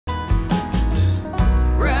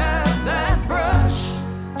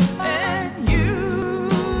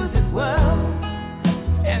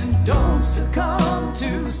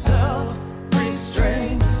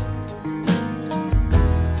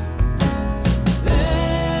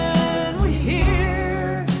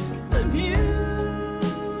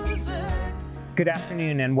Good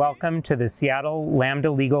afternoon and welcome to the Seattle Lambda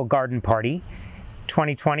Legal Garden Party.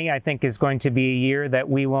 2020, I think, is going to be a year that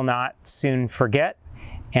we will not soon forget.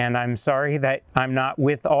 And I'm sorry that I'm not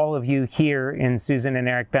with all of you here in Susan and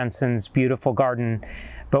Eric Benson's beautiful garden,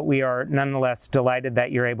 but we are nonetheless delighted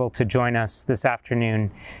that you're able to join us this afternoon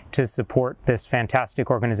to support this fantastic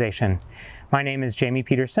organization. My name is Jamie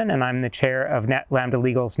Peterson, and I'm the chair of Lambda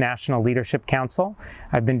Legal's National Leadership Council.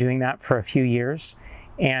 I've been doing that for a few years,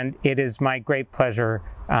 and it is my great pleasure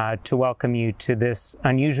to welcome you to this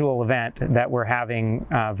unusual event that we're having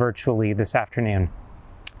virtually this afternoon.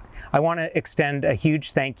 I want to extend a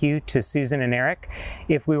huge thank you to Susan and Eric.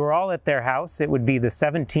 If we were all at their house, it would be the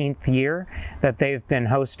 17th year that they've been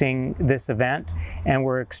hosting this event, and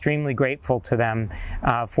we're extremely grateful to them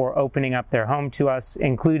for opening up their home to us,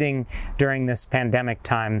 including during this pandemic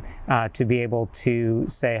time, to be able to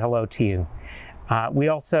say hello to you. We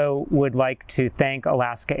also would like to thank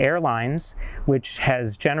Alaska Airlines, which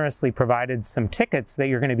has generously provided some tickets that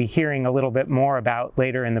you're going to be hearing a little bit more about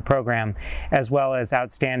later in the program, as well as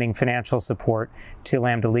outstanding financial support to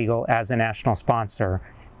Lambda Legal as a national sponsor.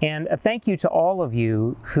 And a thank you to all of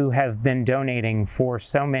you who have been donating for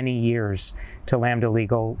so many years to Lambda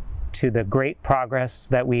Legal, to the great progress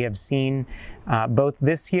that we have seen both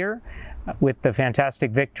this year with the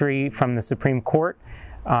fantastic victory from the Supreme Court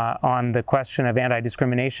on the question of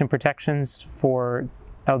anti-discrimination protections for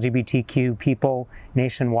LGBTQ people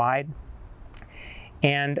nationwide,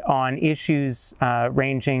 and on issues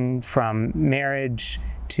ranging from marriage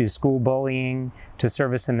to school bullying to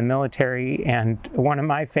service in the military, and one of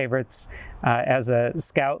my favorites as a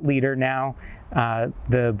Scout leader now,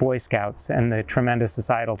 the Boy Scouts and the tremendous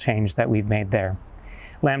societal change that we've made there.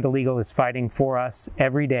 Lambda Legal is fighting for us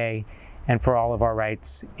every day and for all of our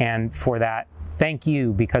rights, and for that, thank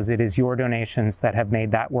you, because it is your donations that have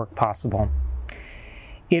made that work possible.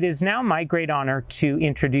 It is now my great honor to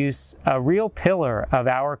introduce a real pillar of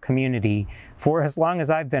our community for as long as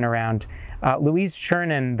I've been around. Louise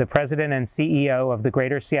Chernin, the president and CEO of the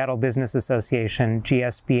Greater Seattle Business Association,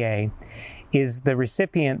 GSBA, is the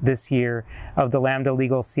recipient this year of the Lambda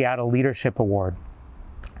Legal Seattle Leadership Award.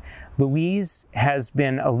 Louise has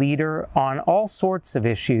been a leader on all sorts of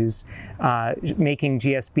issues, making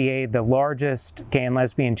GSBA the largest gay and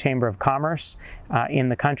lesbian chamber of commerce in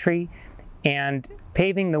the country, and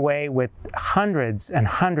paving the way with hundreds and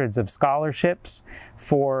hundreds of scholarships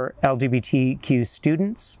for LGBTQ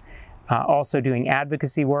students, also doing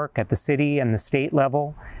advocacy work at the city and the state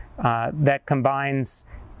level that combines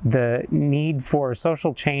the need for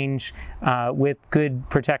social change with good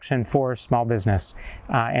protection for small business.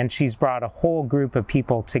 And she's brought a whole group of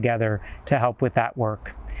people together to help with that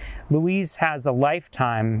work. Louise has a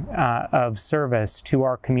lifetime of service to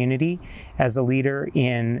our community as a leader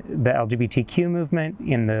in the LGBTQ movement,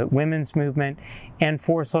 in the women's movement, and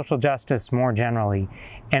for social justice more generally.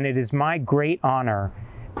 And it is my great honor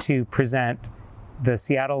to present the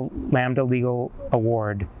Seattle Lambda Legal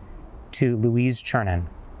Award to Louise Chernin.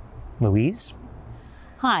 Louise?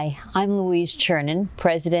 Hi, I'm Louise Chernin,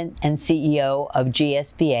 President and CEO of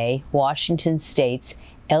GSBA, Washington State's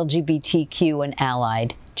LGBTQ and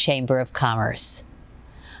Allied Chamber of Commerce.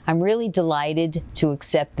 I'm really delighted to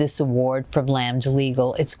accept this award from Lambda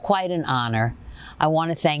Legal. It's quite an honor. I want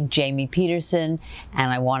to thank Jamie Peterson,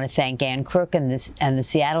 and I want to thank Ann Crook and the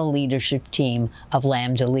Seattle leadership team of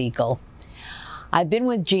Lambda Legal. I've been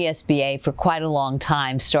with GSBA for quite a long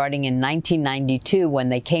time, starting in 1992 when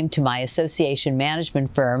they came to my association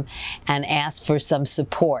management firm and asked for some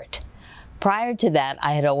support. Prior to that,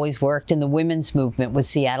 I had always worked in the women's movement with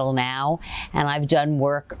Seattle Now, and I've done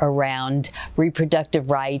work around reproductive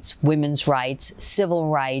rights, women's rights, civil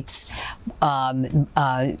rights,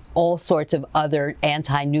 all sorts of other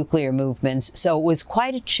anti-nuclear movements. So it was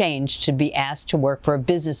quite a change to be asked to work for a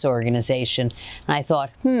business organization. And I thought,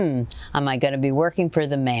 am I going to be working for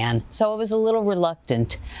the man? So I was a little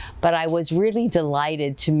reluctant, but I was really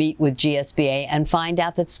delighted to meet with GSBA and find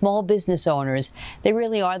out that small business owners, they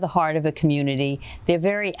really are the heart of a community. They're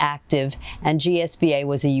very active, and GSBA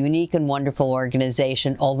was a unique and wonderful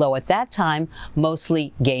organization, although at that time,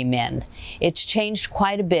 mostly gay men. It's changed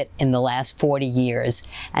quite a bit in the last 40 years,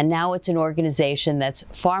 and now it's an organization that's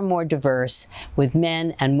far more diverse, with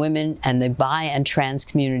men and women and the bi and trans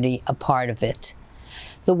community a part of it.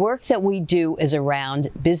 The work that we do is around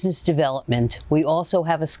business development. We also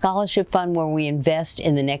have a scholarship fund where we invest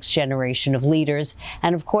in the next generation of leaders.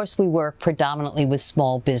 And of course, we work predominantly with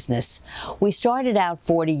small business. We started out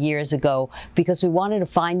 40 years ago because we wanted to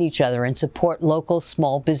find each other and support local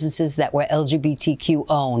small businesses that were LGBTQ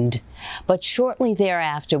owned. But shortly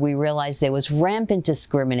thereafter, we realized there was rampant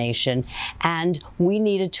discrimination, and we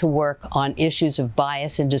needed to work on issues of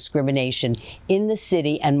bias and discrimination in the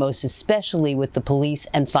city, and most especially with the police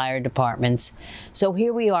and fire departments. So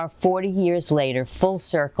here we are 40 years later, full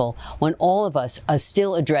circle, when all of us are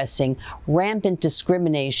still addressing rampant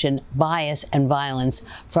discrimination, bias, and violence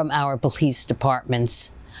from our police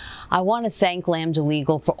departments. I want to thank Lambda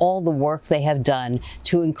Legal for all the work they have done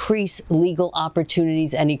to increase legal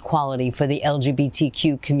opportunities and equality for the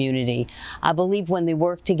LGBTQ community. I believe when they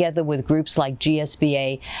work together with groups like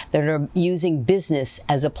GSBA that are using business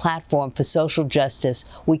as a platform for social justice,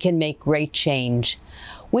 we can make great change.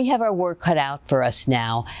 We have our work cut out for us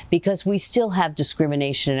now because we still have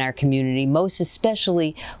discrimination in our community, most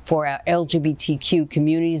especially for our LGBTQ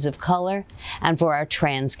communities of color and for our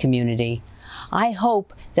trans community. I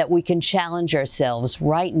hope that we can challenge ourselves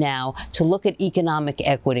right now to look at economic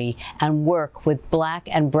equity and work with Black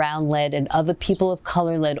and Brown-led and other people of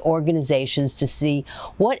color-led organizations to see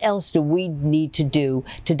what else do we need to do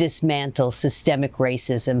to dismantle systemic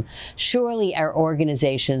racism. Surely our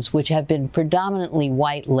organizations, which have been predominantly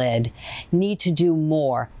white-led, need to do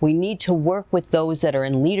more. We need to work with those that are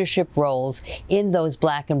in leadership roles in those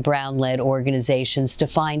Black and Brown-led organizations to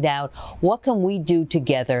find out what can we do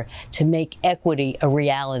together to make equity a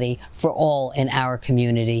reality for all in our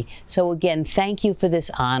community. So again, thank you for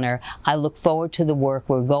this honor. I look forward to the work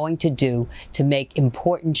we're going to do to make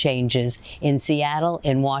important changes in Seattle,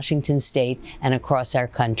 in Washington State, and across our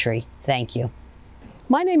country. Thank you.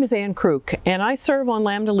 My name is Ann Kruk, and I serve on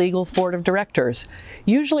Lambda Legal's board of directors.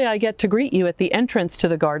 Usually I get to greet you at the entrance to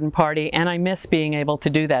the garden party, and I miss being able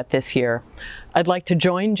to do that this year. I'd like to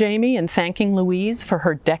join Jamie in thanking Louise for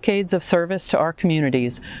her decades of service to our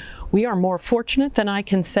communities. We are more fortunate than I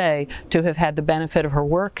can say to have had the benefit of her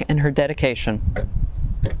work and her dedication.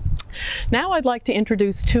 Now I'd like to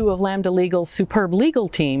introduce two of Lambda Legal's superb legal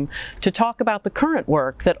team to talk about the current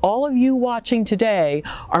work that all of you watching today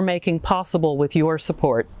are making possible with your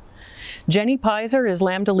support. Jenny Pizer is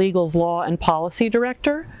Lambda Legal's Law and Policy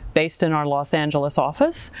Director, based in our Los Angeles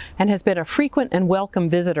office, and has been a frequent and welcome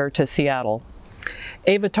visitor to Seattle.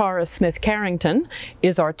 Ava Tara Smith-Carrington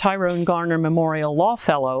is our Tyrone Garner Memorial Law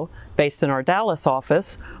Fellow, based in our Dallas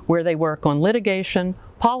office, where they work on litigation,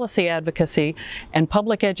 policy advocacy, and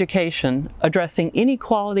public education, addressing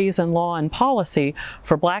inequalities in law and policy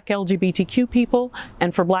for Black LGBTQ people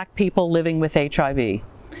and for Black people living with HIV.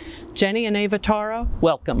 Jenny and Ava Tara,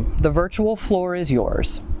 welcome. The virtual floor is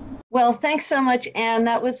yours. Well, thanks so much, Anne.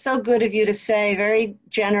 That was so good of you to say, very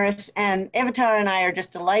generous. And Ava Tara and I are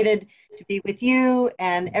just delighted to be with you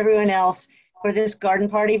and everyone else for this garden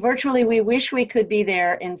party. Virtually, we wish we could be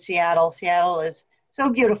there in Seattle. Seattle is so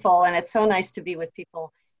beautiful, and it's so nice to be with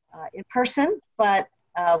people in person, but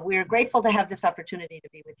we're grateful to have this opportunity to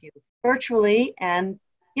be with you virtually and,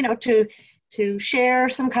 you know, to share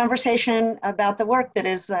some conversation about the work that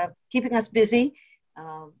is keeping us busy.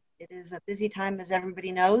 It is a busy time, as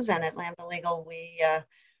everybody knows, and at Lambda Legal, we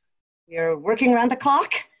are working around the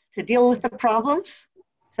clock to deal with the problems.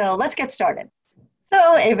 So let's get started.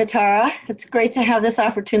 So Ava Tara, it's great to have this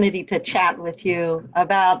opportunity to chat with you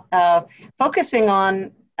about focusing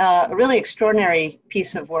on a really extraordinary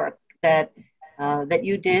piece of work that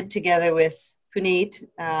you did together with Puneet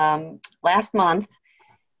last month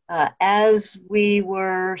as we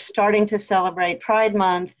were starting to celebrate Pride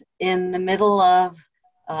Month in the middle of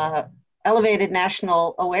elevated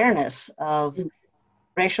national awareness of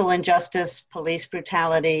racial injustice, police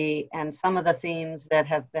brutality, and some of the themes that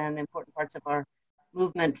have been important parts of our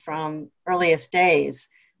movement from earliest days.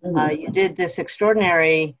 You did this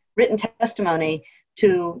extraordinary written testimony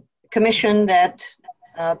to a commission that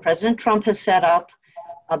President Trump has set up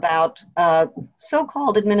about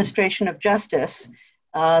so-called administration of justice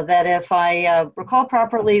that, if I recall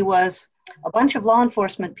properly, was a bunch of law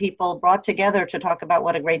enforcement people brought together to talk about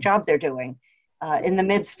what a great job they're doing in the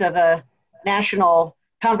midst of a national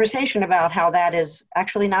conversation about how that is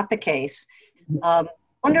actually not the case.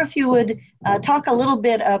 Wonder if you would talk a little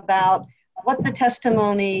bit about what the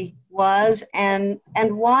testimony was and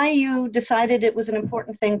why you decided it was an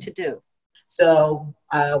important thing to do. So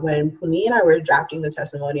when Puneet and I were drafting the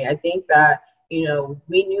testimony, I think that, you know,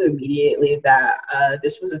 we knew immediately that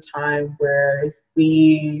this was a time where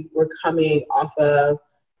we were coming off of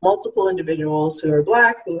multiple individuals who are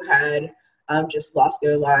Black who had just lost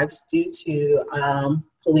their lives due to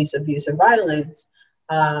police abuse and violence.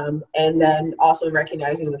 And then also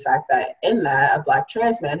recognizing the fact that in that, a Black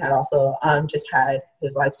trans man had also just had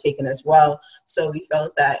his life taken as well. So we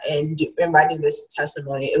felt that in writing this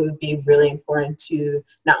testimony, it would be really important to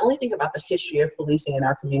not only think about the history of policing in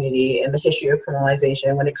our community and the history of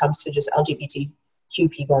criminalization when it comes to just LGBTQ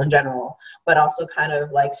people in general, but also kind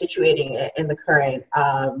of like situating it in the current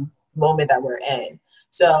moment that we're in.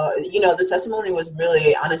 So, you know, the testimony was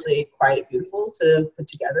really, honestly, quite beautiful to put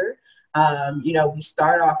together. You know, we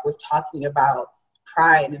start off with talking about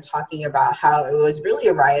pride and talking about how it was really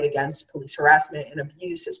a riot against police harassment and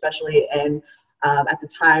abuse, especially in, at the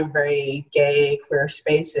time, very gay, queer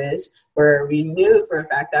spaces, where we knew for a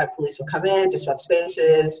fact that police would come in, disrupt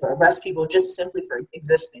spaces, or arrest people just simply for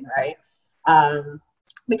existing, right?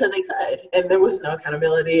 Because they could, and there was no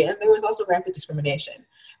accountability, and there was also rampant discrimination.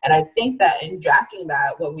 And I think that in drafting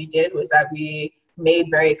that, what we did was that we made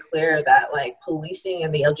very clear that like policing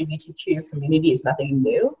in the LGBTQ community is nothing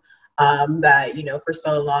new. That, you know, for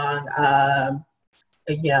so long,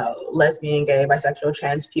 you know, lesbian, gay, bisexual,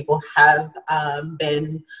 trans people have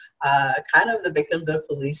been kind of the victims of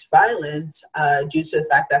police violence due to the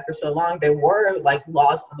fact that for so long there were like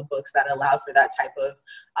laws on the books that allowed for that type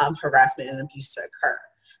of harassment and abuse to occur.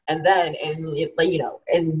 And then, like, you know,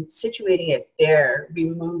 and situating it there, we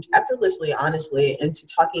moved effortlessly, honestly, into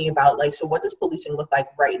talking about like, so what does policing look like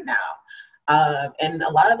right now? And a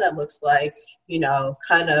lot of that looks like, you know,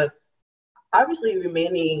 kind of obviously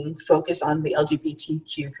remaining focused on the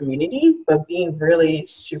LGBTQ community, but being really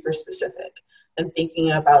super specific and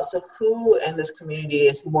thinking about, so who in this community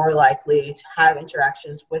is more likely to have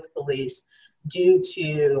interactions with police due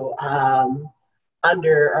to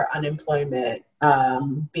under or unemployment,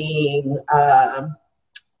 being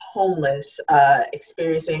homeless,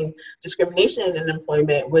 experiencing discrimination in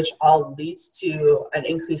employment, which all leads to an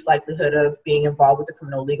increased likelihood of being involved with the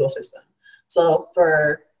criminal legal system. So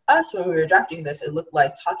for us, when we were drafting this, it looked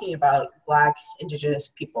like talking about Black,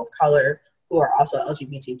 Indigenous people of color who are also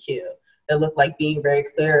LGBTQ. It looked like being very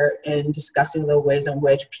clear in discussing the ways in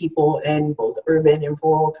which people in both urban and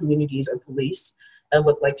rural communities are policed. It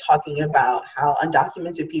looked like talking about how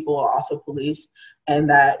undocumented people are also policed, and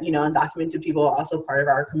that, you know, undocumented people are also part of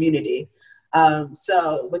our community.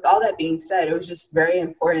 So with all that being said, it was just very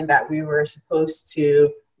important that we were supposed to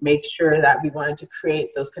make sure that we wanted to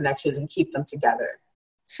create those connections and keep them together.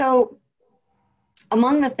 So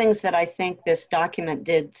among the things that I think this document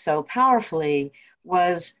did so powerfully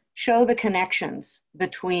was show the connections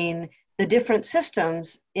between the different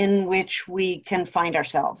systems in which we can find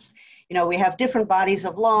ourselves. You know, we have different bodies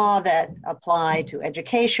of law that apply to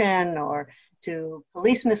education or to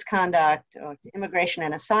police misconduct or to immigration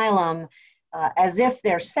and asylum as if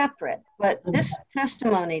they're separate. But this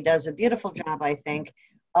testimony does a beautiful job, I think,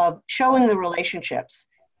 of showing the relationships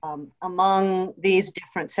among these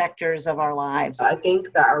different sectors of our lives. I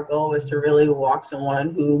think that our goal is to really walk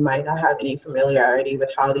someone who might not have any familiarity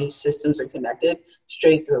with how these systems are connected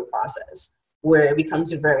straight through a process, where it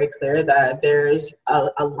becomes very clear that there is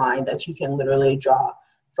a line that you can literally draw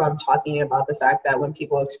from talking about the fact that when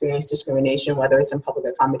people experience discrimination, whether it's in public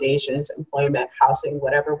accommodations, employment, housing,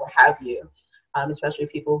 whatever, what have you, especially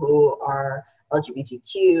people who are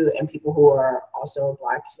LGBTQ and people who are also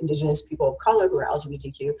Black, Indigenous people of color who are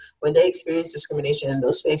LGBTQ, when they experience discrimination in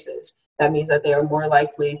those spaces, that means that they are more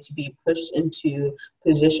likely to be pushed into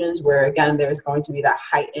positions where, again, there's going to be that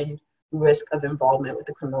heightened risk of involvement with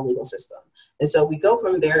the criminal legal system. And so we go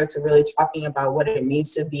from there to really talking about what it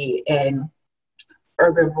means to be in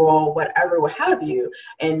urban, rural, whatever, what have you,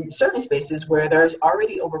 in certain spaces where there's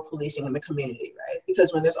already over-policing in the community, right?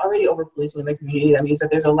 Because when there's already over-policing in the community, that means that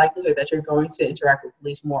there's a likelihood that you're going to interact with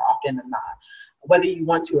police more often than not, whether you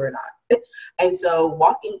want to or not. And so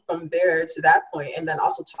walking from there to that point, and then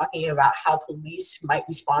also talking about how police might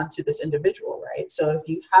respond to this individual, right? So if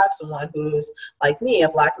you have someone who's like me, a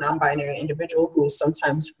Black non-binary individual who is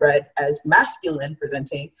sometimes read as masculine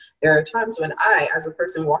presenting, there are times when I, as a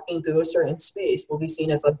person walking through a certain space, will be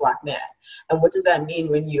seen as a Black man. And what does that mean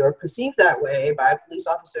when you're perceived that way by a police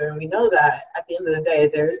officer? And we know that at the end of the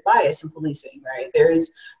day, there is bias in policing, right?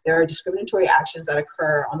 There are discriminatory actions that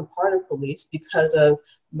occur on the part of police because of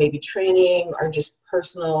maybe training or just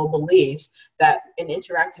personal beliefs that in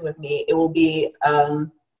interacting with me, it will be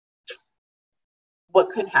what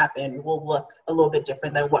could happen will look a little bit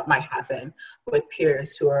different than what might happen with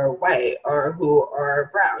peers who are white or who are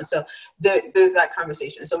brown. So there's that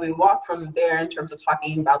conversation. So we walk from there in terms of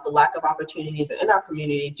talking about the lack of opportunities in our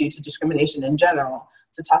community due to discrimination in general,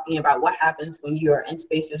 to talking about what happens when you are in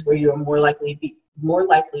spaces where you are more likely more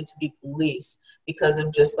likely to be policed because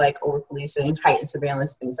of just like over policing, heightened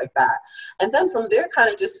surveillance, things like that. And then from there, kind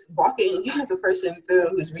of just walking the person through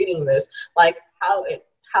who's reading this, like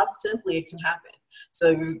how simply it can happen. So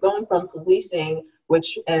you're going from policing,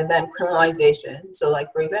 and then criminalization. So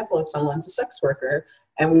like, for example, if someone's a sex worker,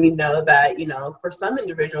 and we know that, for some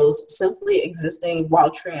individuals, simply existing while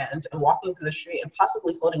trans and walking through the street and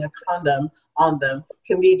possibly holding a condom on them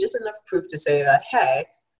can be just enough proof to say that, hey,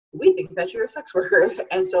 we think that you're a sex worker.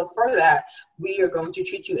 And so for that, we are going to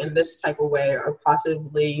treat you in this type of way, or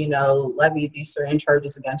possibly, levy these certain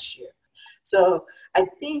charges against you. So I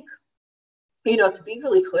think, to be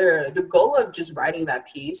really clear, the goal of just writing that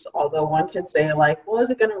piece, although one can say like, well,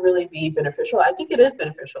 is it going to really be beneficial? I think it is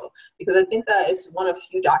beneficial, because I think that it's one of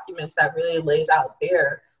few documents that really lays out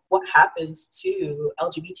there what happens to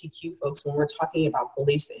LGBTQ folks when we're talking about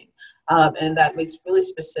policing. And that makes really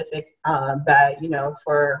specific that,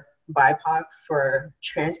 for BIPOC, for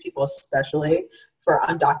trans people especially, for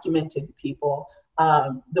undocumented people,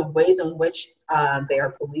 the ways in which they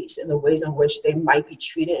are policed and the ways in which they might be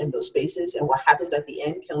treated in those spaces, and what happens at the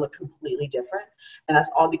end can look completely different. And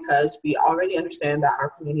that's all because we already understand that our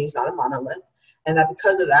community is not a monolith, and that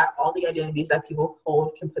because of that, all the identities that people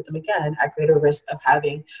hold can put them again at greater risk of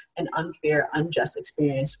having an unfair, unjust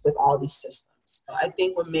experience with all these systems. I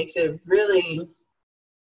think what makes it really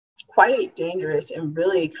quite dangerous and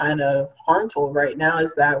really kind of harmful right now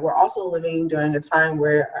is that we're also living during a time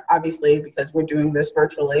where, obviously, because we're doing this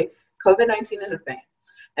virtually, COVID-19 is a thing.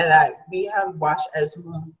 And that we have watched as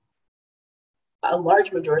a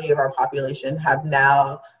large majority of our population have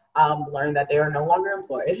now learned that they are no longer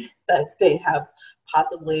employed, that they have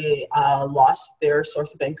possibly lost their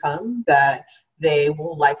source of income, that they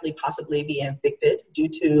will likely possibly be evicted due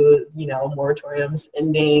to, moratoriums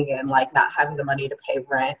ending and like not having the money to pay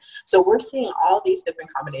rent. So we're seeing all these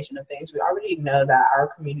different combination of things. We already know that our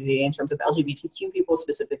community, in terms of LGBTQ people,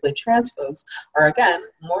 specifically trans folks, are again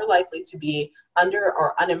more likely to be under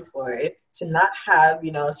or unemployed, to not have,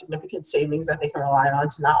 significant savings that they can rely on,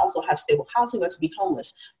 to not also have stable housing, or to be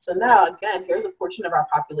homeless. So now again, here's a portion of our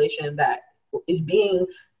population that is being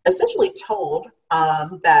essentially told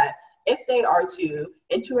that if they are to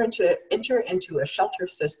enter into a shelter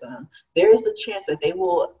system, there is a chance that they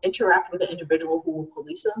will interact with an individual who will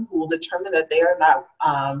police them, who will determine that they are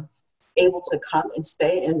not able to come and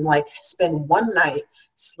stay and like spend one night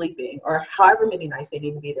sleeping, or however many nights they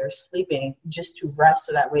need to be there sleeping, just to rest,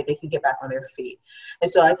 so that way they can get back on their feet. And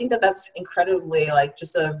so I think that that's incredibly like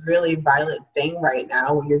just a really violent thing right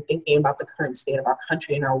now when you're thinking about the current state of our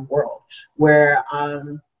country and our world, where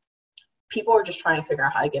people are just trying to figure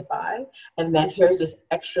out how to get by. And then here's this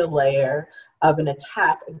extra layer of an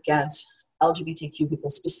attack against LGBTQ people,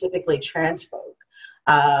 specifically trans folk,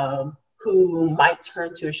 who might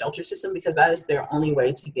turn to a shelter system because that is their only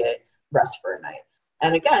way to get rest for a night.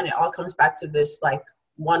 And again, it all comes back to this like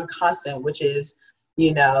one constant, which is,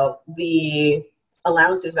 the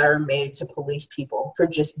allowances that are made to police people for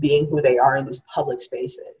just being who they are in these public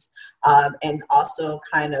spaces, and also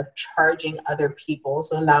kind of charging other people.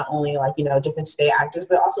 So not only like, different state actors,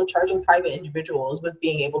 but also charging private individuals with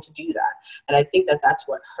being able to do that. And I think that that's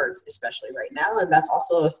what hurts, especially right now. And that's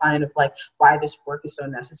also a sign of like why this work is so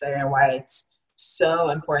necessary and why it's so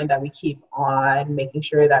important that we keep on making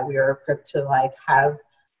sure that we are equipped to like have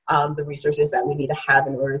the resources that we need to have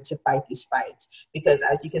in order to fight these fights. Because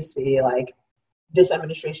as you can see, like, this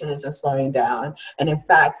administration isn't slowing down. And in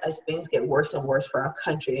fact, as things get worse and worse for our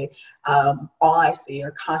country, all I see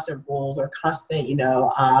are constant rules or constant,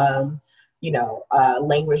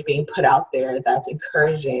 language being put out there that's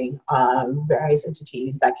encouraging various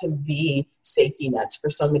entities that can be safety nets for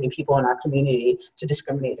so many people in our community to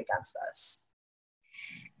discriminate against us.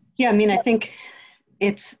 Yeah, I mean, I think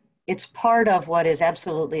it's part of what is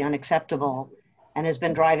absolutely unacceptable and has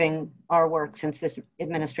been driving our work since this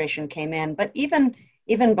administration came in. But even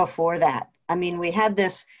before that, I mean, we had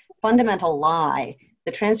this fundamental lie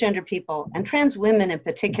that transgender people, and trans women in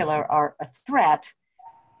particular, are a threat.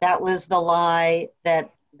 That was the lie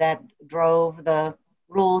that drove the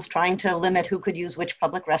rules trying to limit who could use which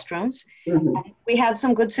public restrooms. Mm-hmm. And we had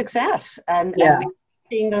some good success, and we were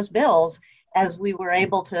seeing those bills as we were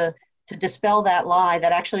able to dispel that lie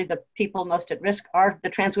that actually the people most at risk are the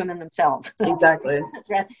trans women themselves. Exactly.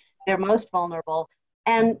 They're most vulnerable.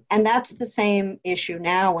 And that's the same issue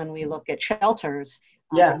now when we look at shelters.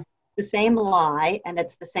 It's the same lie, and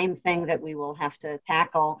it's the same thing that we will have to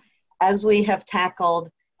tackle as we have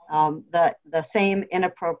tackled the same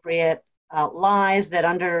inappropriate lies that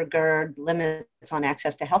undergird limits on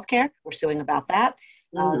access to healthcare. We're suing about that.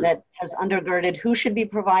 That has undergirded who should be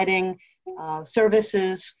providing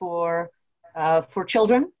services for for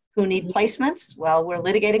children who need placements. Well, we're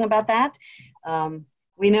litigating about that.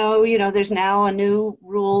 We know, there's now a new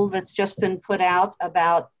rule that's just been put out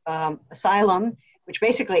about asylum, which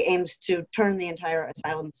basically aims to turn the entire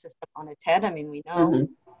asylum system on its head. I mean, we know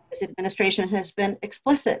this administration has been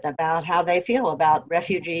explicit about how they feel about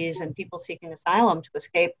refugees and people seeking asylum to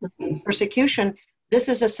escape persecution. This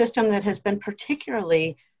is a system that has been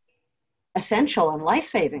particularly essential and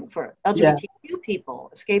life-saving for LGBTQ people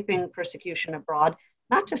escaping persecution abroad.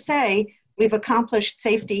 Not to say we've accomplished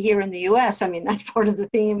safety here in the US. I mean, that's part of the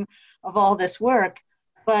theme of all this work,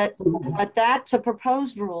 but that's a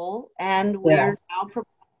proposed rule, and we're now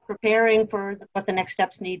preparing for what the next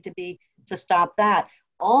steps need to be to stop that.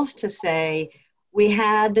 All's to say, we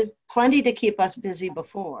had plenty to keep us busy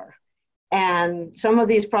before. And some of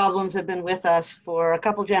these problems have been with us for a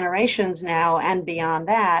couple generations now and beyond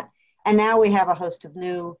that. And now we have a host of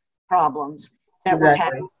new problems that we're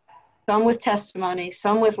tackling. Some with testimony,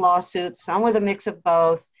 some with lawsuits, some with a mix of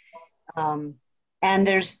both. And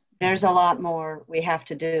there's a lot more we have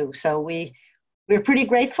to do. So we're pretty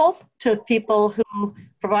grateful to people who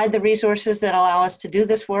provide the resources that allow us to do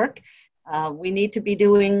this work. We need to be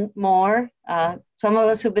doing more. Some of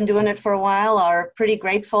us who've been doing it for a while are pretty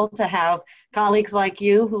grateful to have colleagues like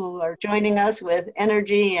you who are joining us with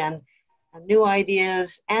energy and new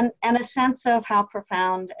ideas and a sense of how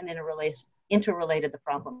profound and interrelated the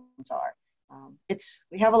problems are.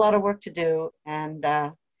 We have a lot of work to do,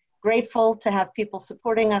 and grateful to have people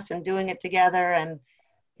supporting us and doing it together and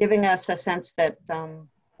giving us a sense that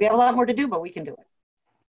we have a lot more to do, but we can do it.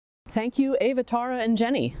 Thank you, Ava, Tara, and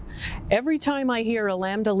Jenny. Every time I hear a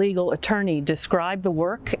Lambda legal attorney describe the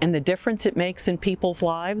work and the difference it makes in people's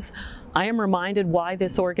lives, I am reminded why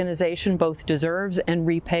this organization both deserves and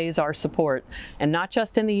repays our support, and not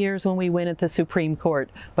just in the years when we win at the Supreme Court,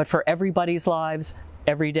 but for everybody's lives,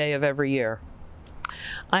 every day of every year.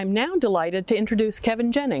 I'm now delighted to introduce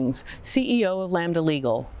Kevin Jennings, CEO of Lambda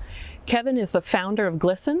Legal. Kevin is the founder of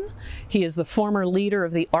GLSEN. He is the former leader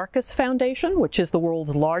of the Arcus Foundation, which is the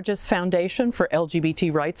world's largest foundation for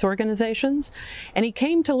LGBT rights organizations. And he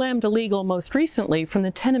came to Lambda Legal most recently from the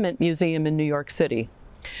Tenement Museum in New York City.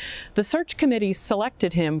 The search committee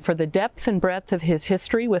selected him for the depth and breadth of his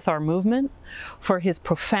history with our movement, for his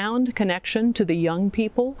profound connection to the young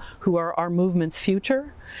people who are our movement's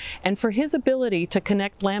future, and for his ability to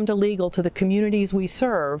connect Lambda Legal to the communities we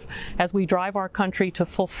serve as we drive our country to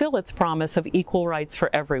fulfill its promise of equal rights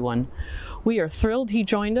for everyone. We are thrilled he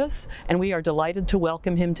joined us, and we are delighted to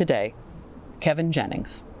welcome him today. Kevin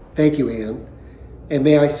Jennings. Thank you, Ann. And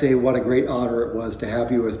may I say what a great honor it was to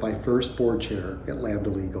have you as my first board chair at Lambda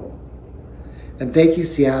Legal. And thank you,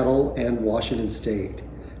 Seattle and Washington State,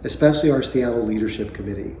 especially our Seattle Leadership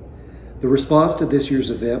Committee. The response to this year's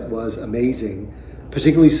event was amazing,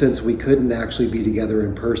 particularly since we couldn't actually be together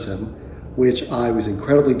in person, which I was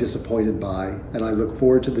incredibly disappointed by, and I look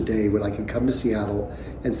forward to the day when I can come to Seattle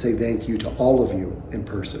and say thank you to all of you in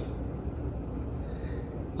person.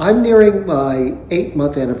 I'm nearing my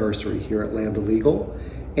 8-month anniversary here at Lambda Legal,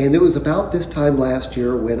 and it was about this time last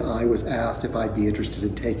year when I was asked if I'd be interested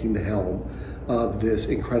in taking the helm of this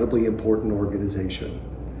incredibly important organization.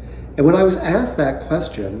 And when I was asked that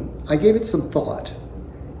question, I gave it some thought,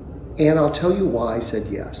 and I'll tell you why I said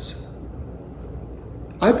yes.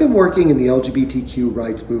 I've been working in the LGBTQ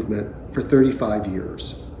rights movement for 35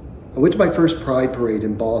 years. I went to my first Pride Parade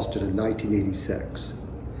in Boston in 1986.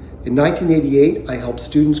 In 1988, I helped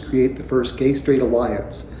students create the first Gay-Straight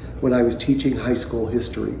Alliance when I was teaching high school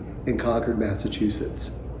history in Concord,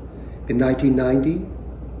 Massachusetts. In 1990,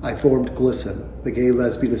 I formed GLSEN, the Gay,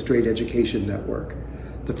 Lesbian, and Straight Education Network,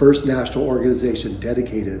 the first national organization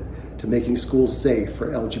dedicated to making schools safe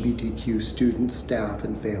for LGBTQ students, staff,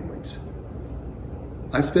 and families.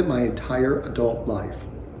 I've spent my entire adult life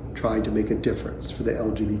trying to make a difference for the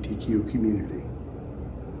LGBTQ community.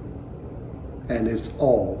 And it's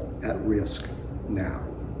all at risk now.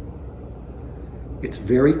 It's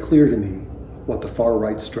very clear to me what the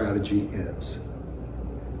far-right strategy is.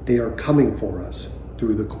 They are coming for us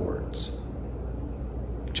through the courts.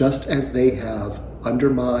 Just as they have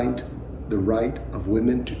undermined the right of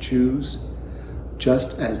women to choose,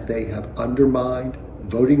 just as they have undermined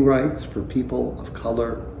voting rights for people of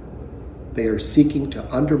color, they are seeking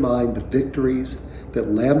to undermine the victories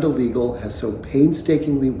that Lambda Legal has so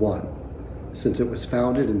painstakingly won since it was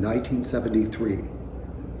founded in 1973,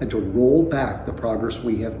 and to roll back the progress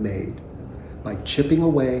we have made by chipping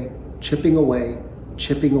away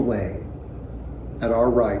at our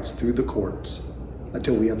rights through the courts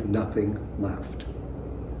until we have nothing left.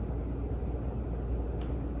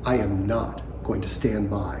 I am not going to stand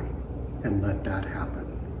by and let that happen.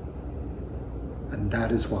 And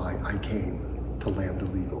that is why I came to Lambda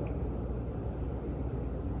Legal.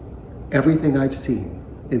 Everything I've seen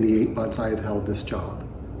in the 8 months I have held this job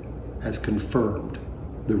has confirmed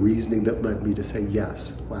the reasoning that led me to say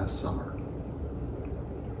yes last summer.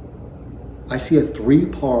 I see a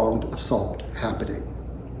three-pronged assault happening.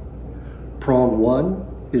 Prong one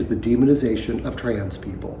is the demonization of trans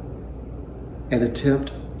people, an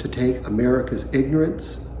attempt to take America's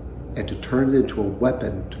ignorance and to turn it into a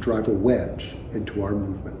weapon to drive a wedge into our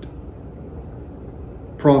movement.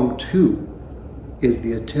 Prong two is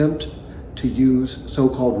the attempt to use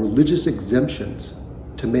so-called religious exemptions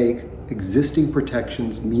to make existing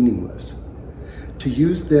protections meaningless, to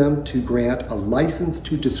use them to grant a license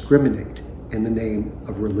to discriminate in the name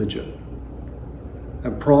of religion.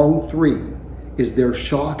 And prong three is their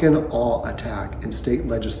shock and awe attack in state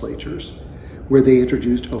legislatures, where they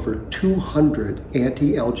introduced over 200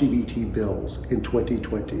 anti-LGBT bills in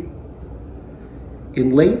 2020.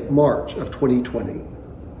 In late March of 2020,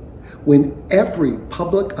 when every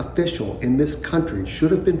public official in this country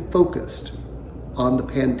should have been focused on the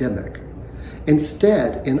pandemic,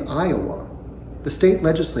 instead, in Iowa, the state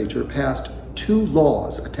legislature passed 2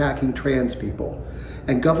 laws attacking trans people,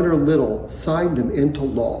 and Governor Little signed them into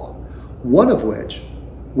law, one of which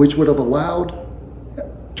would have allowed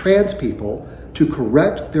trans people to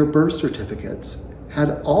correct their birth certificates, had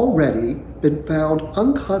already been found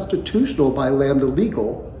unconstitutional by Lambda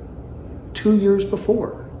Legal 2 years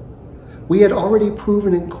before. We had already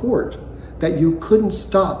proven in court that you couldn't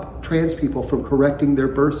stop trans people from correcting their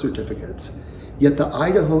birth certificates, yet the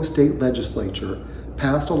Idaho state legislature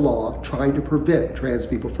passed a law trying to prevent trans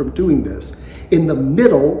people from doing this in the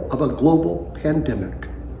middle of a global pandemic.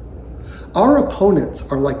 Our opponents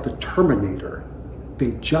are like the Terminator.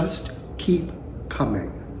 They just keep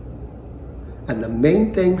coming. And the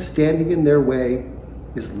main thing standing in their way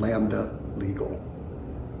is Lambda Legal.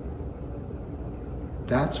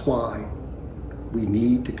 That's why we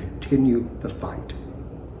need to continue the fight.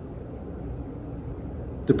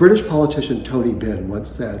 The British politician Tony Benn once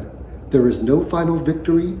said, "There is no final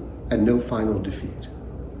victory and no final defeat."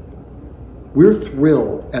 We're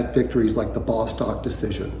thrilled at victories like the Bostock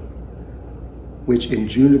decision, which in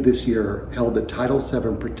June of this year held that Title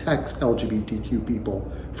VII protects LGBTQ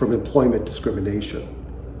people from employment discrimination.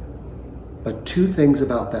 But 2 things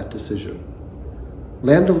about that decision.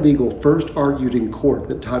 Lambda Legal first argued in court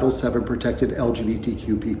that Title VII protected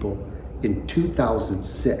LGBTQ people in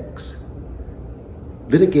 2006.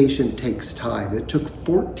 Litigation takes time. It took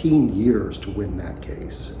 14 years to win that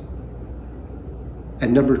case.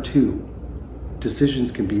 And number 2,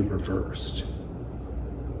 decisions can be reversed.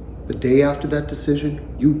 The day after that decision,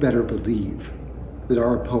 you better believe that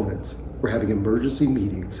our opponents were having emergency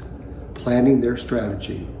meetings, planning their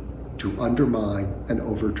strategy to undermine and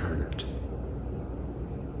overturn it.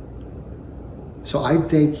 So I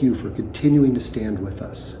thank you for continuing to stand with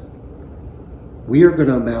us. We are going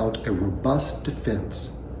to mount a robust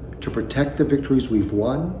defense to protect the victories we've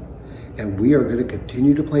won, and we are going to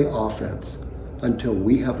continue to play offense until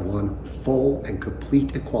we have won full and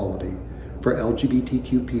complete equality for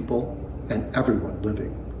LGBTQ people and everyone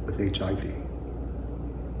living with HIV.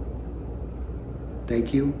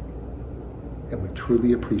 Thank you, and we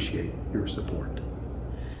truly appreciate your support.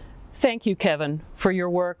 Thank you, Kevin, for your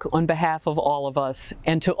work on behalf of all of us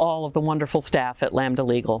and to all of the wonderful staff at Lambda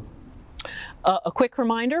Legal. A quick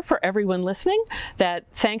reminder for everyone listening that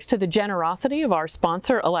thanks to the generosity of our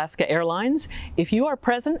sponsor, Alaska Airlines, if you are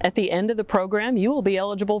present at the end of the program, you will be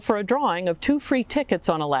eligible for a drawing of 2 free tickets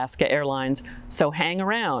on Alaska Airlines, so hang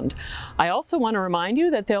around. I also want to remind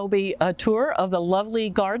you that there'll be a tour of the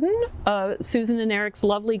lovely garden, Susan and Eric's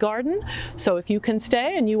lovely garden, so if you can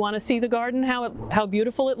stay and you want to see the garden, how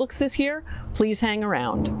beautiful it looks this year, please hang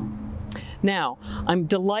around. Now, I'm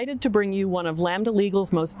delighted to bring you one of Lambda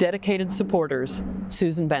Legal's most dedicated supporters,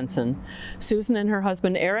 Susan Benson. Susan and her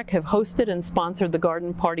husband Eric have hosted and sponsored the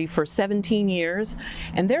garden party for 17 years,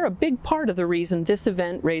 and they're a big part of the reason this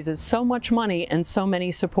event raises so much money and so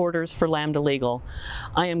many supporters for Lambda Legal.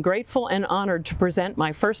 I am grateful and honored to present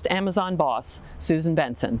my first Amazon boss, Susan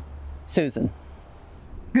Benson. Susan.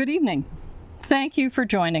 Good evening. Thank you for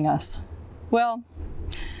joining us. Well,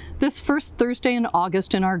 this first Thursday in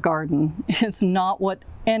August in our garden is not what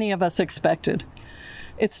any of us expected.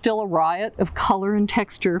 It's still a riot of color and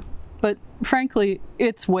texture, but frankly,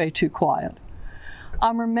 it's way too quiet.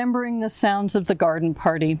 I'm remembering the sounds of the garden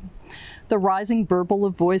party, the rising burble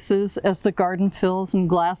of voices as the garden fills and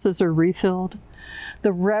glasses are refilled,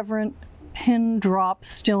 the reverent pin drop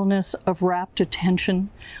stillness of rapt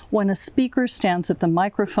attention when a speaker stands at the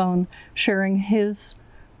microphone sharing his,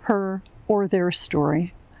 her, or their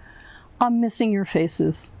story. I'm missing your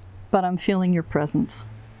faces, but I'm feeling your presence.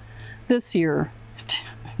 This year,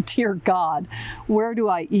 dear God, where do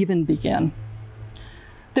I even begin?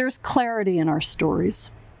 There's clarity in our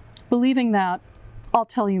stories. Believing that, I'll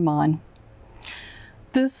tell you mine.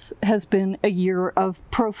 This has been a year of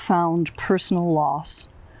profound personal loss.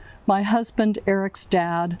 My husband, Eric's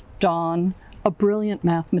dad, Don, a brilliant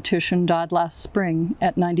mathematician, died last spring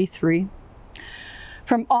at 93.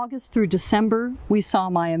 From August through December, we saw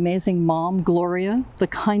my amazing mom, Gloria, the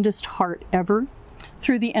kindest heart ever,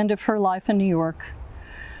 through the end of her life in New York.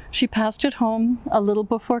 She passed at home a little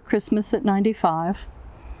before Christmas at 95.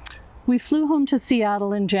 We flew home to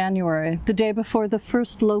Seattle in January, the day before the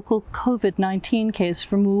first local COVID-19 case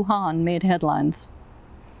from Wuhan made headlines.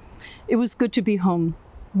 It was good to be home,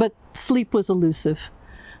 but sleep was elusive.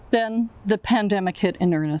 Then the pandemic hit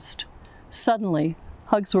in earnest. Suddenly,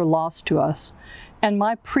 hugs were lost to us, and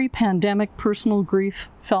my pre-pandemic personal grief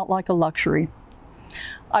felt like a luxury.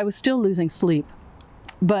 I was still losing sleep,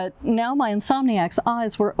 but now my insomniac's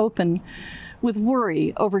eyes were open with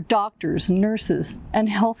worry over doctors, nurses, and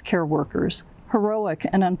healthcare workers, heroic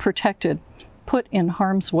and unprotected, put in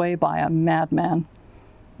harm's way by a madman.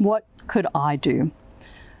 What could I do?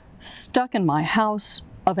 Stuck in my house,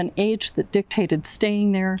 of an age that dictated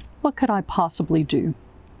staying there, what could I possibly do?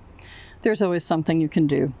 There's always something you can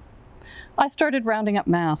do. I started rounding up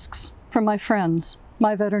masks from my friends,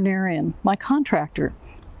 my veterinarian, my contractor.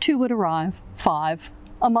 2 would arrive, 5,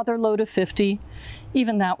 a mother load of 50.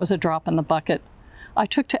 Even that was a drop in the bucket. I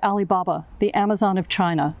took to Alibaba, the Amazon of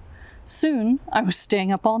China. Soon, I was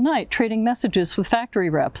staying up all night trading messages with factory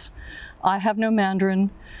reps. I have no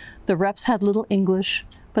Mandarin. The reps had little English,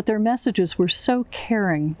 but their messages were so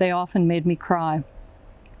caring, they often made me cry.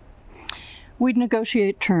 We'd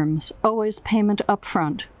negotiate terms, always payment up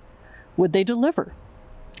front. Would they deliver?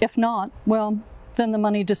 If not, well, then the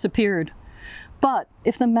money disappeared. But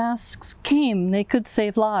if the masks came, they could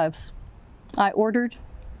save lives. I ordered,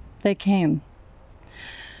 they came.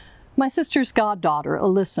 My sister's goddaughter,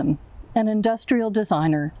 Alyssum, an industrial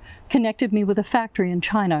designer, connected me with a factory in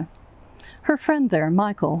China. Her friend there,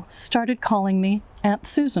 Michael, started calling me Aunt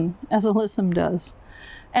Susan, as Alyssum does.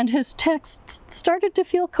 And his texts started to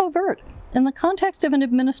feel covert in the context of an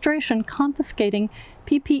administration confiscating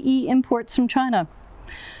PPE imports from China.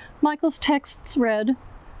 Michael's texts read,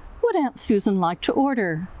 "Would Aunt Susan like to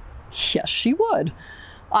order?" Yes, she would.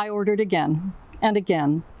 I ordered again and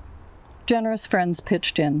again. Generous friends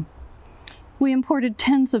pitched in. We imported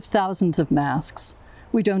tens of thousands of masks.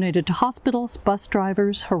 We donated to hospitals, bus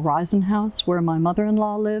drivers, Horizon House, where my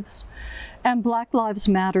mother-in-law lives, and Black Lives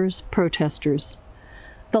Matter's protesters.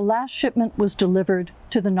 The last shipment was delivered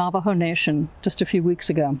to the Navajo Nation just a few weeks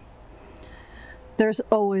ago. There's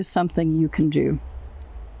always something you can do.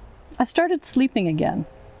 I started sleeping again.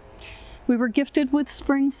 We were gifted with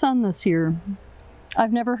spring sun this year.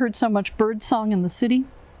 I've never heard so much bird song in the city.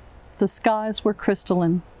 The skies were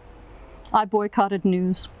crystalline. I boycotted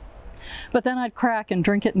news. But then I'd crack and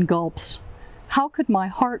drink it in gulps. How could my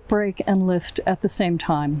heart break and lift at the same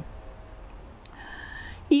time?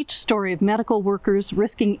 Each story of medical workers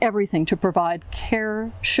risking everything to provide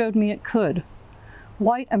care showed me it could.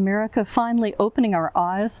 White America finally opening our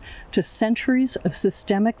eyes to centuries of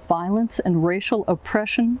systemic violence and racial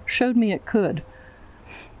oppression showed me it could.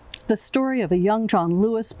 The story of a young John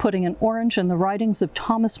Lewis putting an orange in the writings of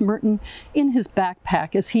Thomas Merton in his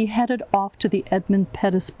backpack as he headed off to the Edmund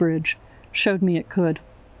Pettus Bridge showed me it could.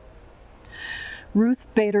 Ruth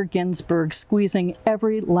Bader Ginsburg squeezing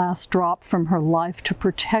every last drop from her life to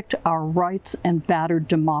protect our rights and battered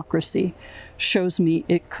democracy shows me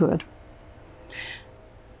it could.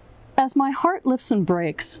 As my heart lifts and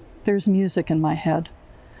breaks, there's music in my head.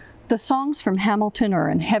 The songs from Hamilton are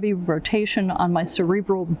in heavy rotation on my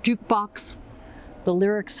cerebral jukebox. The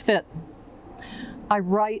lyrics fit. I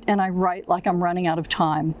write and I write like I'm running out of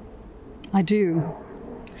time. I do.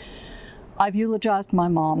 I've eulogized my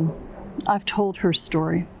mom. I've told her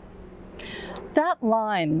story. That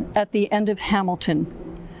line at the end of Hamilton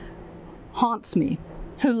haunts me.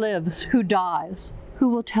 Who lives? Who dies? Who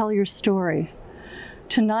will tell your story?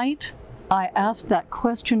 Tonight, I ask that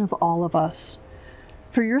question of all of us.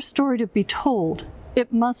 For your story to be told,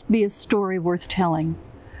 it must be a story worth telling.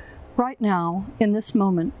 Right now, in this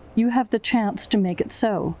moment, you have the chance to make it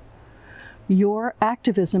so. Your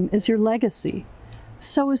activism is your legacy.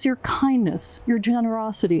 So is your kindness, your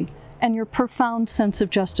generosity, and your profound sense of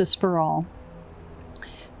justice for all.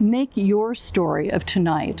 Make your story of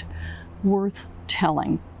tonight worth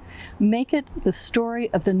telling. Make it the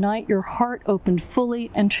story of the night your heart opened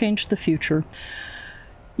fully and changed the future.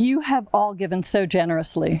 You have all given so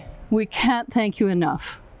generously. We can't thank you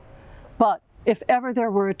enough. If ever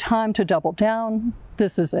there were a time to double down,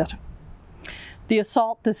 this is it. The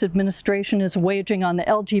assault this administration is waging on the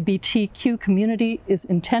LGBTQ community is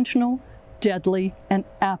intentional, deadly, and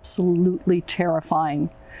absolutely terrifying.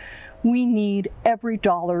 We need every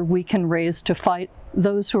dollar we can raise to fight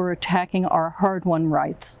those who are attacking our hard-won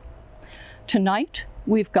rights. Tonight,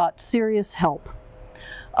 we've got serious help.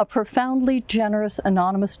 A profoundly generous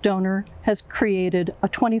anonymous donor has created a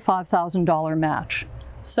 $25,000 match.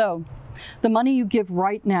 So, the money you give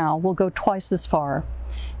right now will go twice as far.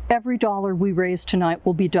 Every dollar we raise tonight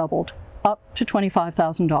will be doubled, up to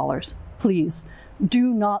 $25,000. Please,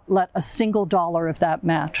 do not let a single dollar of that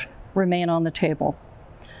match remain on the table.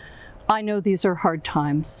 I know these are hard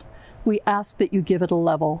times. We ask that you give at a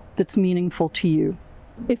level that's meaningful to you.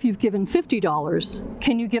 If you've given $50,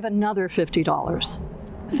 can you give another $50?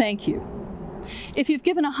 Thank you. If you've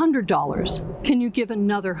given $100, can you give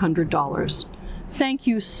another $100? Thank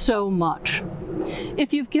you so much.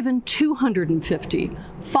 If you've given $250,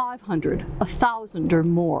 $500, $1,000 or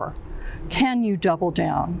more, can you double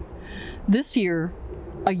down? This year,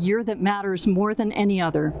 a year that matters more than any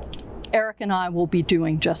other, Eric and I will be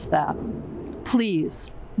doing just that.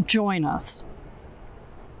 Please join us.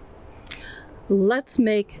 Let's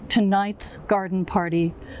make tonight's garden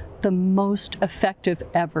party the most effective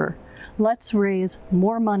ever. Let's raise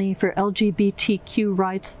more money for LGBTQ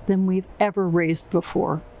rights than we've ever raised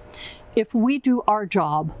before. If we do our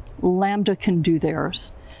job, Lambda can do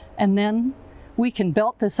theirs. And then we can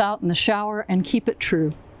belt this out in the shower and keep it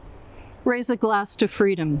true. Raise a glass to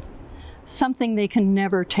freedom, something they can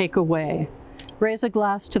never take away. Raise a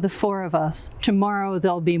glass to the four of us. Tomorrow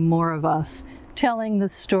there'll be more of us, telling the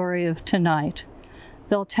story of tonight.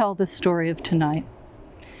 They'll tell the story of tonight.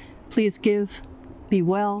 Please give, be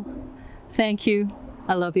well. Thank you.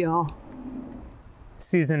 I love you all.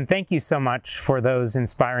 Susan, thank you so much for those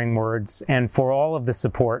inspiring words and for all of the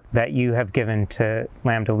support that you have given to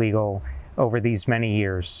Lambda Legal over these many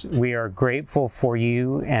years. We are grateful for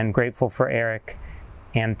you and grateful for Eric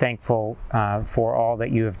and thankful for all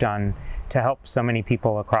that you have done to help so many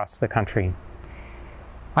people across the country.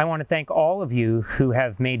 I want to thank all of you who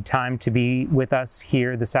have made time to be with us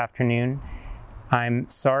here this afternoon. I'm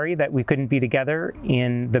sorry that we couldn't be together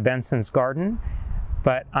in the Benson's garden,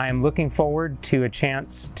 but I'm looking forward to a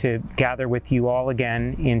chance to gather with you all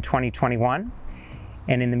again in 2021.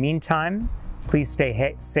 And in the meantime, please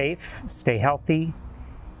stay safe, stay healthy,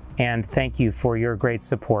 and thank you for your great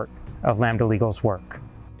support of Lambda Legal's work.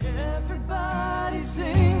 Everybody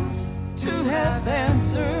seems to have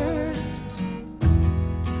answers.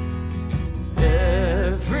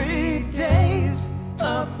 Every day's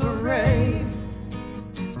a parade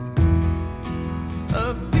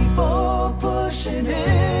of people pushing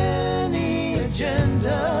any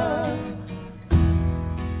agenda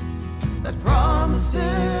that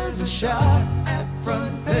promises a shot at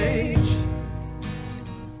front page.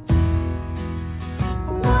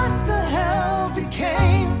 What the hell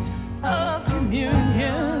became of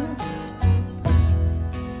communion?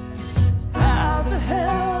 How the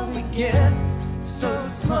hell we get so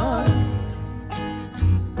smug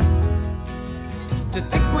to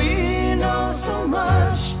think we know so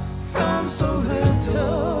much from so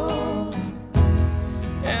little?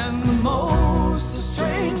 And the most a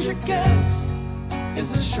stranger gets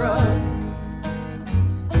is a shrug.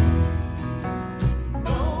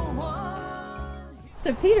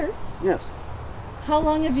 So Peter. Yes. How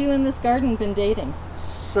long have you and this garden been dating?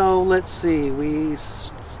 So let's see, we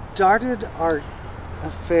started our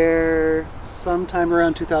affair sometime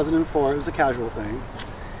around 2004. It was a casual thing.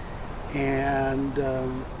 And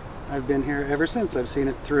I've been here ever since. I've seen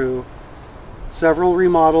it through several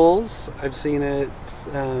remodels. I've seen it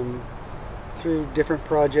through different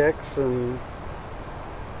projects, and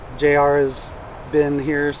JR has been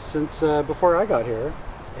here since before I got here.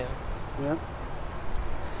 Yeah.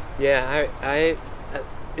 Yeah,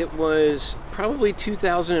 it was probably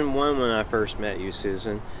 2001 when I first met you,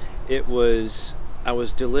 Susan. I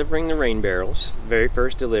was delivering the rain barrels, very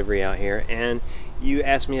first delivery out here, and you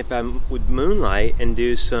asked me if I would moonlight and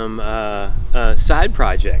do some side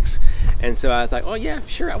projects. And so I thought, oh yeah,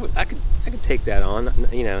 sure, I could take that on.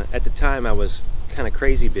 You know, at the time I was kind of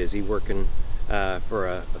crazy busy working for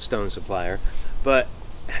a stone supplier, but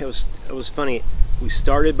it was funny. We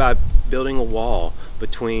started by building a wall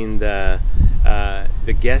between the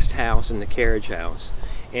guest house and the carriage house,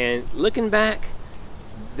 and looking back,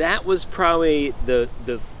 that was probably the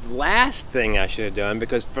last thing I should have done,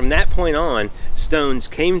 because from that point on, stones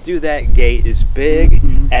came through that gate as big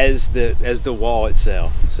as the wall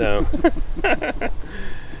itself. So,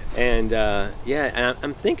 and yeah, and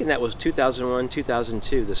I'm thinking that was 2001,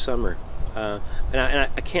 2002, the summer And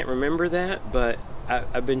I can't remember that, but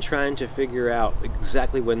I've been trying to figure out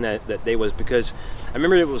exactly when that day was, because I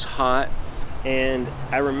remember it was hot, and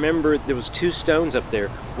I remember there was 2 stones up there,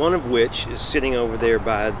 one of which is sitting over there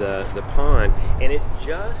by the pond, and it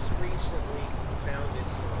just recently found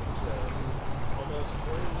its home. So almost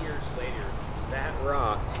 20 years later, that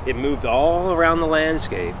rock, it moved all around the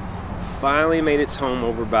landscape, finally made its home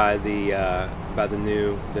over by the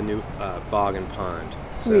new bog and pond.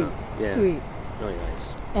 Sweet, So, yeah, sweet. really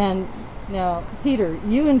nice. And now, Peter,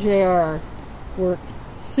 you and JR work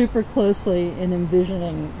super closely in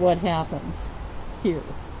envisioning what happens here.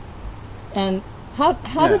 And how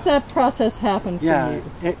does that process happen for you?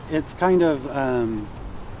 It's kind of,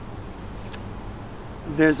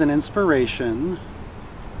 there's an inspiration,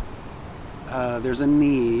 there's a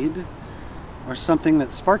need, or something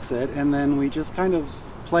that sparks it, and then we just kind of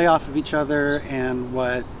play off of each other and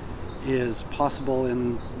what is possible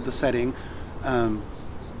in the setting.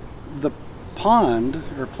 The pond,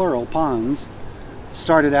 or plural ponds,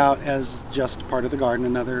 started out as just part of the garden,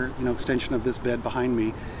 another extension of this bed behind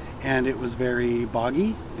me, and it was very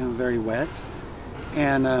boggy and very wet,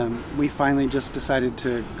 and we finally just decided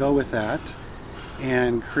to go with that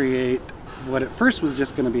and create what at first was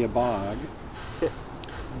just going to be a bog.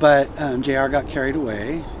 But JR got carried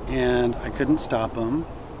away, and I couldn't stop him.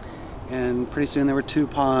 And pretty soon there were 2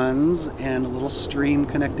 ponds and a little stream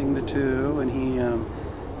connecting the 2, and he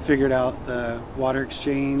figured out the water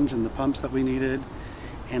exchange and the pumps that we needed.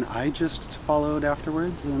 And I just followed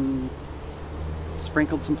afterwards and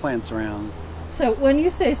sprinkled some plants around. So when you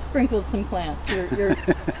say sprinkled some plants,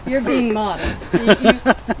 you're being modest.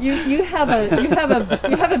 You have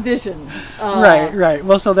a vision. Right.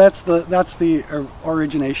 Well, so that's the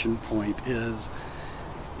origination point. Is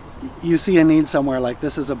you see a need somewhere, like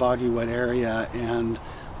this is a boggy, wet area, and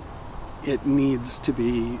it needs to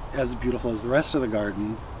be as beautiful as the rest of the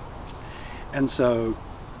garden. And so,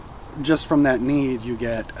 just from that need, you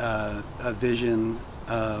get a vision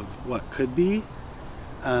of what could be.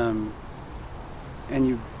 And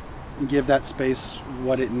you give that space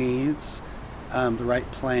what it needs, the right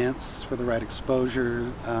plants for the right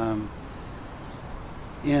exposure,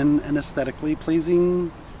 in an aesthetically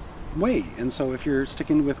pleasing way. And so if you're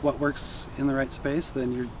sticking with what works in the right space,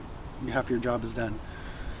 then half your job is done.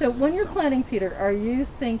 So when you're planting, Peter, I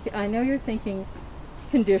know you're thinking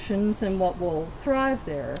conditions and what will thrive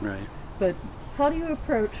there. Right. But how do you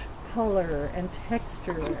approach color and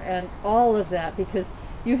texture and all of that? Because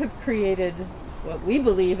you have created what we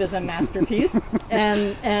believe is a masterpiece,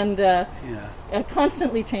 and a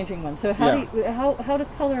constantly changing one. So how do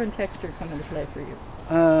color and texture come into play for you?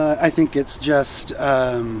 I think it's just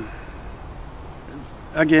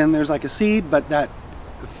again, there's like a seed, but that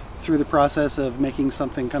through the process of making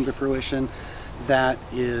something come to fruition, that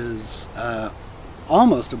is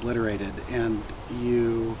almost obliterated, and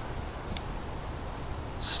you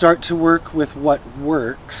start to work with what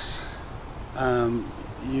works.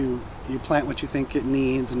 You plant what you think it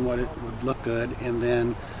needs and what it would look good, and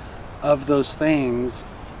then of those things,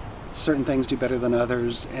 certain things do better than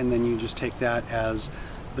others, and then you just take that as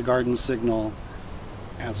the garden signal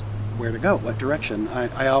as where to go, what direction.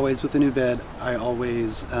 I always, with a new bed, I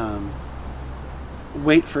always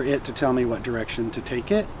wait for it to tell me what direction to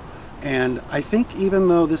take it. And I think even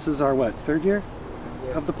though this is our, 3rd year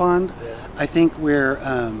of the pond, I think we're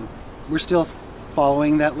still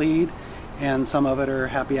following that lead, and some of it are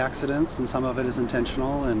happy accidents and some of it is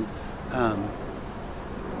intentional, and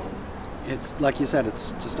it's like you said,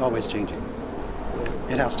 it's just always changing.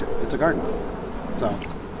 It has to. It's a garden.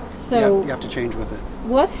 So you have to change with it.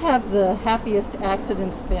 What have the happiest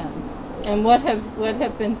accidents been? And what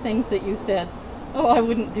have been things that you said, oh, I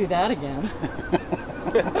wouldn't do that again?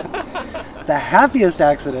 The happiest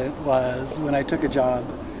accident was when I took a job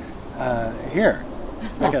here,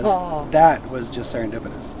 because that was just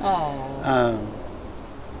serendipitous.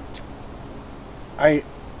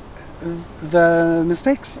 The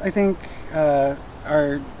mistakes, I think,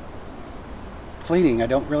 are fleeting. I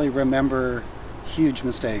don't really remember huge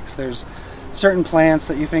mistakes. There's certain plants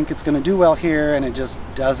that you think it's going to do well here and it just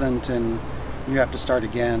doesn't, and you have to start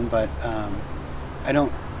again, but I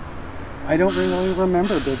don't really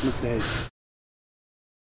remember big mistakes.